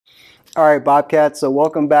All right, Bobcats, so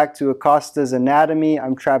welcome back to Acosta's Anatomy.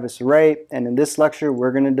 I'm Travis Ray, and in this lecture,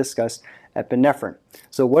 we're going to discuss epinephrine.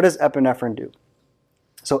 So what does epinephrine do?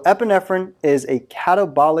 So epinephrine is a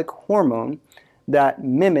catabolic hormone that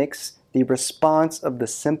mimics the response of the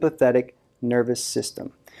sympathetic nervous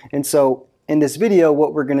system. And so in this video,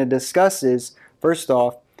 what we're going to discuss is, first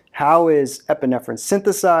off, how is epinephrine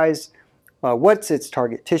synthesized, what's its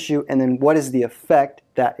target tissue, and then what is the effect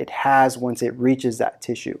that it has once it reaches that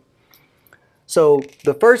tissue. So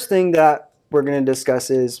the first thing that we're going to discuss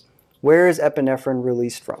is, where is epinephrine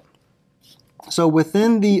released from? So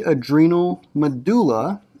within the adrenal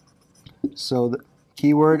medulla, so the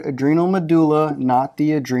keyword adrenal medulla, not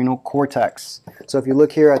the adrenal cortex. So if you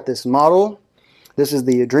look here at this model, this is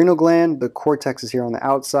the adrenal gland, the cortex is here on the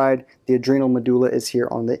outside, the adrenal medulla is here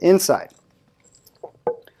on the inside.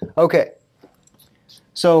 Okay,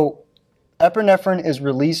 so epinephrine is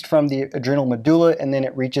released from the adrenal medulla and then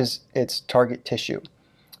it reaches its target tissue.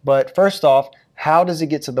 But first off, how does it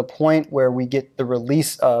get to the point where we get the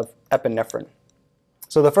release of epinephrine?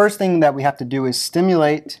 So the first thing that we have to do is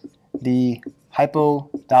stimulate the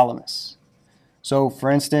hypothalamus. So for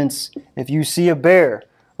instance, if you see a bear,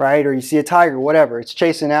 right, or you see a tiger, whatever, it's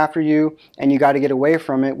chasing after you and you got to get away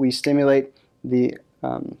from it, we stimulate the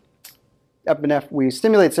we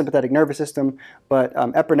stimulate the sympathetic nervous system, but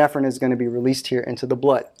epinephrine is going to be released here into the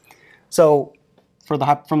blood. So from the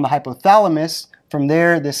hypothalamus, from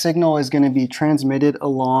there, the signal is going to be transmitted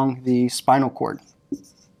along the spinal cord.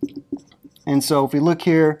 And so if we look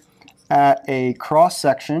here at a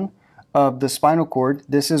cross-section of the spinal cord,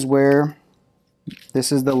 this is the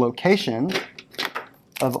location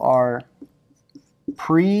of our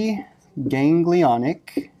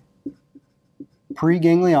preganglionic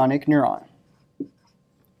neuron.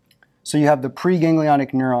 So you have the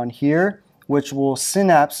preganglionic neuron here, which will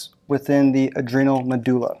synapse within the adrenal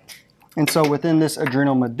medulla. And so within this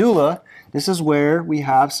adrenal medulla, this is where we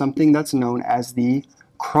have something that's known as the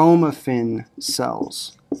chromaffin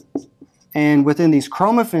cells. And within these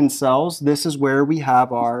chromaffin cells, this is where we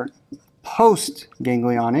have our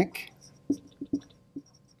postganglionic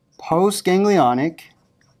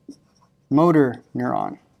motor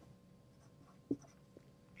neuron.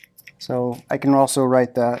 So I can also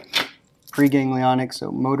write that preganglionic, so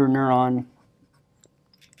motor neuron.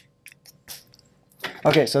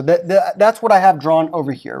 Okay, so that's what I have drawn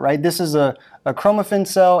over here, right? This is a chromaffin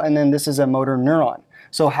cell, and then this is a motor neuron.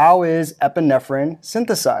 So how is epinephrine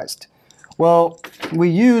synthesized? Well, we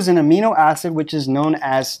use an amino acid which is known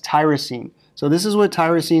as tyrosine. So this is what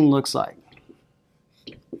tyrosine looks like.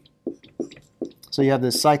 So you have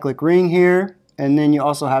this cyclic ring here, and then you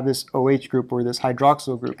also have this OH group or this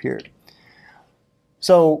hydroxyl group here.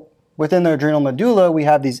 So within the adrenal medulla, we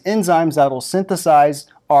have these enzymes that will synthesize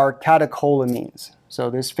our catecholamines. So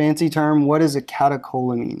this fancy term, what is a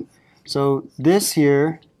catecholamine? So this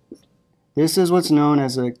here, this is what's known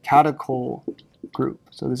as a catechol group.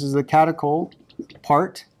 So this is the catechol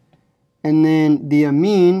part. And then the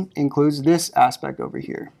amine includes this aspect over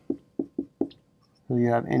here. So you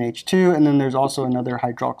have NH2, and then there's also another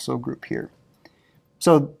hydroxyl group here.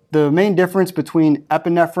 So the main difference between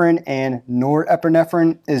epinephrine and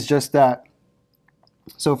norepinephrine is just that.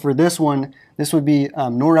 So for this one, this would be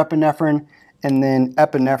norepinephrine, and then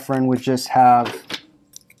epinephrine would just have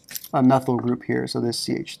a methyl group here, so this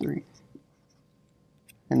CH3.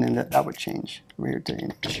 And then that would change over here to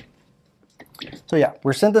NH. So yeah,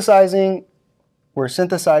 we're synthesizing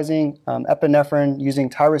epinephrine using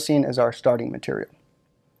tyrosine as our starting material.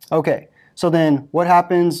 Okay, so then what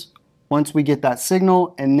happens once we get that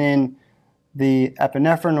signal and then the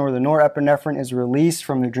epinephrine or the norepinephrine is released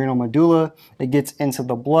from the adrenal medulla, it gets into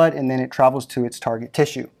the blood and then it travels to its target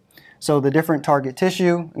tissue. So the different target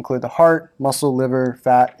tissue include the heart, muscle, liver,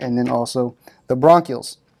 fat, and then also the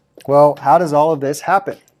bronchioles. Well, how does all of this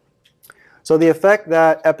happen? So the effect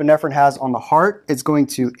that epinephrine has on the heart, it's going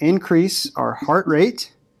to increase our heart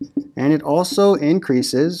rate, and it also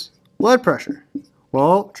increases blood pressure.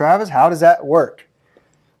 Well, Travis, how does that work?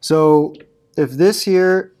 So if this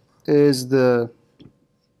here is the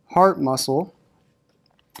heart muscle,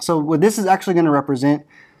 so what this is actually going to represent,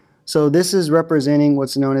 so this is representing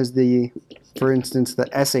what's known as the, for instance, the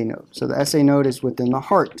SA node. So the SA node is within the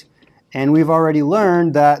heart. And we've already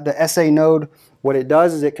learned that the SA node, what it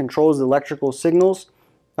does is it controls the electrical signals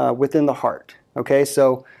within the heart. Okay,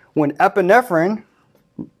 so when epinephrine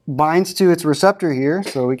binds to its receptor here,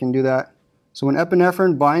 so we can do that. So when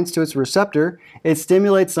epinephrine binds to its receptor, it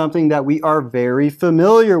stimulates something that we are very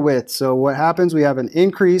familiar with. So what happens, we have an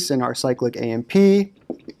increase in our cyclic AMP,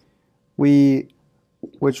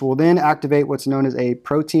 which will then activate what's known as a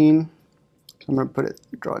protein I'm going to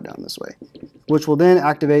draw it down this way, which will then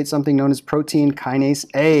activate something known as protein kinase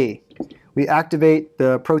A. We activate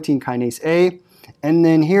the protein kinase A, and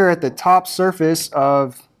then here at the top surface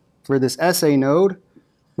for this SA node,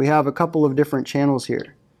 we have a couple of different channels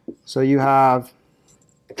here. So you have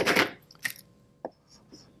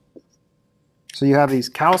these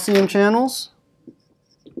calcium channels,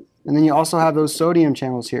 and then you also have those sodium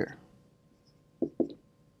channels here.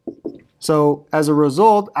 So as a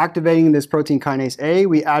result, activating this protein kinase A,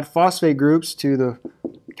 we add phosphate groups to the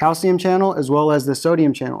calcium channel as well as the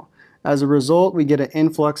sodium channel. As a result, we get an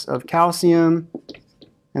influx of calcium,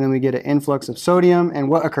 and then we get an influx of sodium, and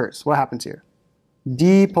what occurs? What happens here?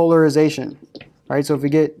 Depolarization. Right? So if we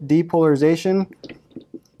get depolarization,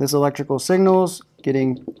 this electrical signal's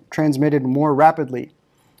getting transmitted more rapidly.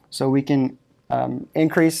 So we can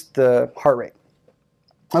increase the heart rate.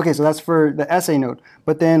 Okay, so that's for the SA node.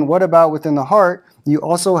 But then what about within the heart? You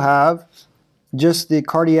also have just the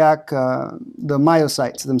cardiac, the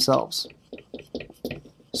myocytes themselves.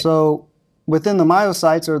 So within the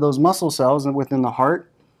myocytes are those muscle cells, and within the heart,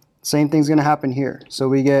 same thing's going to happen here. So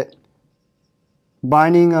we get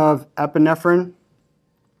binding of epinephrine,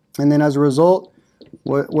 and then as a result,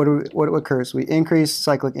 what occurs? We increase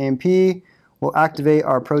cyclic AMP, we'll activate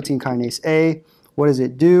our protein kinase A. What does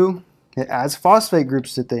it do? It adds phosphate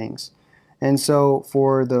groups to things. And so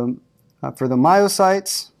for the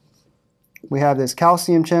myocytes, we have this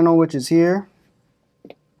calcium channel, which is here.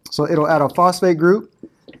 So it'll add a phosphate group.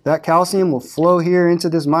 That calcium will flow here into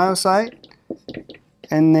this myocyte.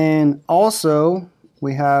 And then also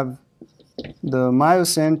we have the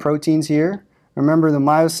myosin proteins here. Remember, the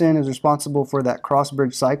myosin is responsible for that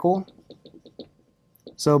cross-bridge cycle.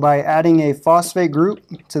 So by adding a phosphate group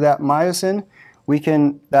to that myosin,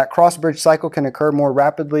 that cross-bridge cycle can occur more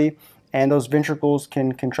rapidly, and those ventricles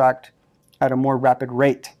can contract at a more rapid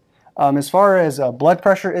rate. As far as blood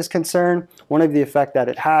pressure is concerned, one of the effects that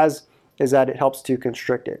it has is that it helps to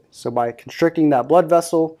constrict it. So by constricting that blood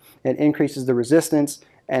vessel, it increases the resistance,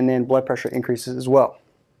 and then blood pressure increases as well.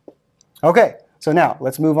 Okay, so now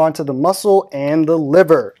let's move on to the muscle and the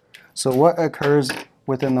liver. So what occurs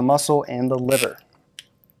within the muscle and the liver?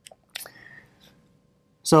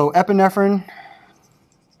 So epinephrine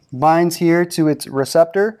binds here to its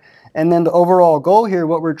receptor, and then the overall goal here,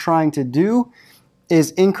 what we're trying to do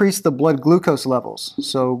is increase the blood glucose levels.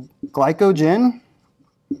 So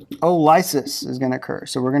glycogenolysis is going to occur.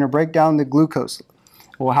 So we're going to break down the glucose.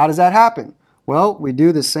 Well, how does that happen? Well, we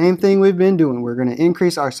do the same thing we've been doing. We're going to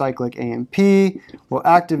increase our cyclic AMP, we'll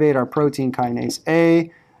activate our protein kinase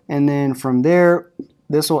A, and then from there,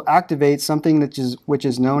 this will activate something which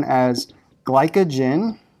is known as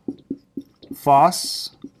Glycogen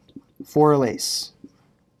Phosphorylase.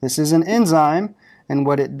 This is an enzyme, and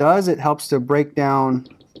what it does, it helps to break down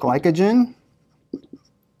glycogen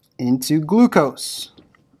into glucose,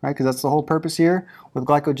 right? Because that's the whole purpose here. With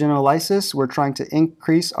glycogenolysis, we're trying to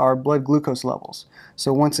increase our blood glucose levels.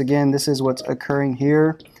 So once again, this is what's occurring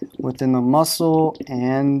here within the muscle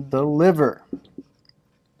and the liver.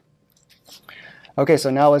 Okay, so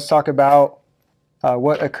now let's talk about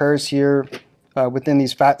what occurs here within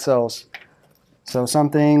these fat cells. So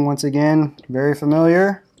something, once again, very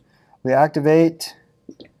familiar. We activate,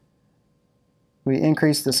 we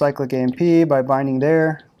increase the cyclic AMP by binding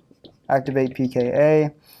there, activate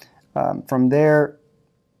pKa. From there,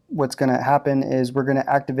 what's going to happen is we're going to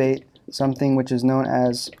activate something which is known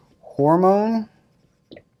as hormone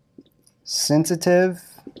sensitive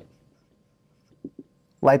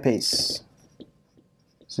lipase.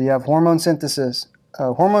 So you have hormone sensitive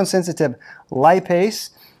lipase,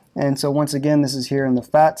 and so once again, this is here in the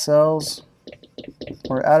fat cells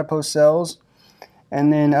or adipose cells,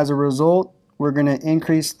 and then as a result, we're going to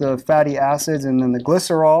increase the fatty acids and then the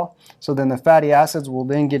glycerol. So then the fatty acids will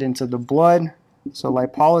then get into the blood. So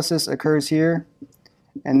lipolysis occurs here.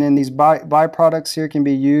 And then these byproducts here can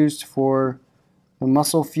be used for the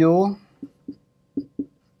muscle fuel.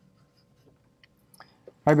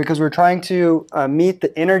 Right, because we're trying to meet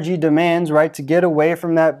the energy demands, right, to get away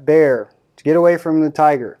from that bear, to get away from the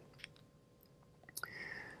tiger.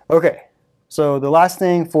 Okay, so the last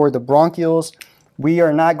thing for the bronchioles, we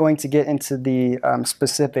are not going to get into the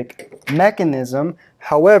specific mechanism.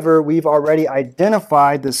 However, we've already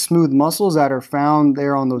identified the smooth muscles that are found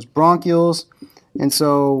there on those bronchioles. And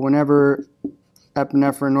so whenever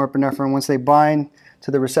epinephrine, norepinephrine, once they bind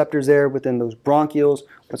to the receptors there within those bronchioles,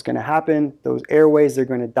 what's going to happen? Those airways, they're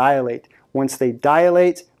going to dilate. Once they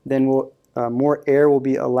dilate, then more air will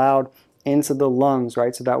be allowed into the lungs,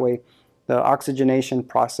 right? So that way the oxygenation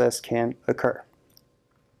process can occur.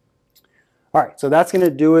 All right, so that's going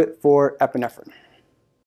to do it for epinephrine.